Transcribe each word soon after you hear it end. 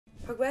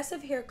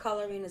Progressive hair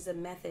coloring is a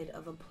method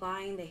of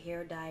applying the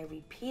hair dye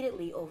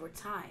repeatedly over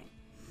time.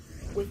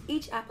 With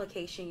each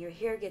application, your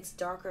hair gets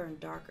darker and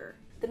darker.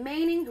 The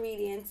main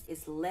ingredient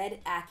is lead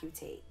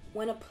acetate.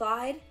 When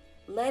applied,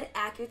 lead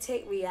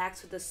acetate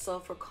reacts with the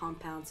sulfur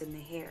compounds in the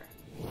hair.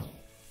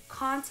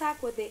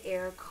 Contact with the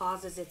air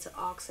causes it to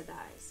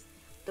oxidize.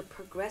 The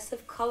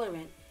progressive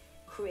colorant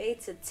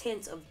creates a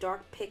tint of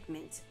dark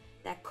pigment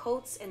that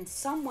coats and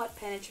somewhat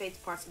penetrates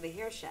parts of the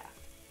hair shaft.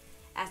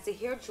 As the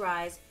hair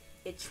dries,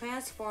 it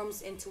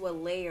transforms into a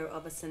layer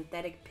of a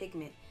synthetic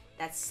pigment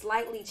that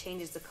slightly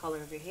changes the color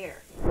of your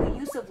hair. The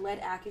use of lead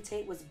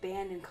acetate was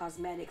banned in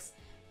cosmetics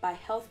by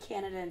Health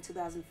Canada in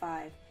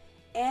 2005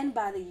 and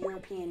by the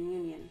European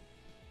Union.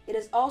 It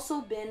has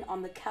also been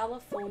on the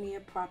California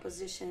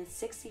Proposition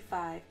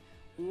 65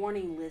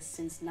 warning list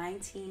since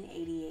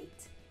 1988.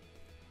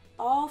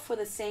 All for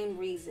the same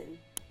reason.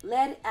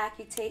 Lead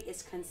acetate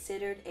is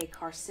considered a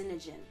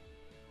carcinogen.